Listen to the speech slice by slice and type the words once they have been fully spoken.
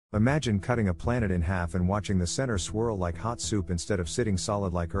Imagine cutting a planet in half and watching the center swirl like hot soup instead of sitting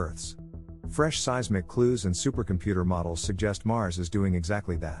solid like Earth's. Fresh seismic clues and supercomputer models suggest Mars is doing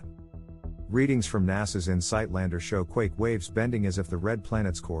exactly that. Readings from NASA's InSight lander show quake waves bending as if the red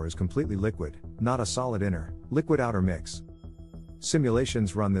planet's core is completely liquid, not a solid inner, liquid outer mix.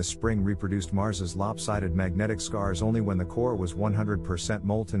 Simulations run this spring reproduced Mars's lopsided magnetic scars only when the core was 100%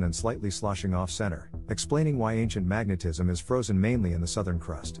 molten and slightly sloshing off-center, explaining why ancient magnetism is frozen mainly in the southern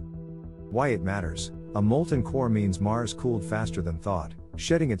crust. Why it matters: a molten core means Mars cooled faster than thought,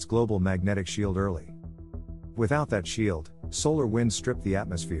 shedding its global magnetic shield early. Without that shield, solar winds strip the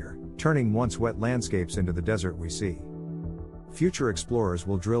atmosphere, turning once wet landscapes into the desert we see. Future explorers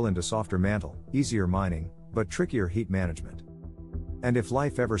will drill into softer mantle, easier mining, but trickier heat management. And if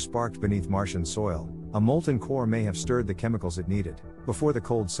life ever sparked beneath Martian soil, a molten core may have stirred the chemicals it needed, before the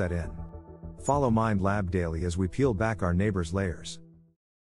cold set in. Follow Mind Lab daily as we peel back our neighbor's layers.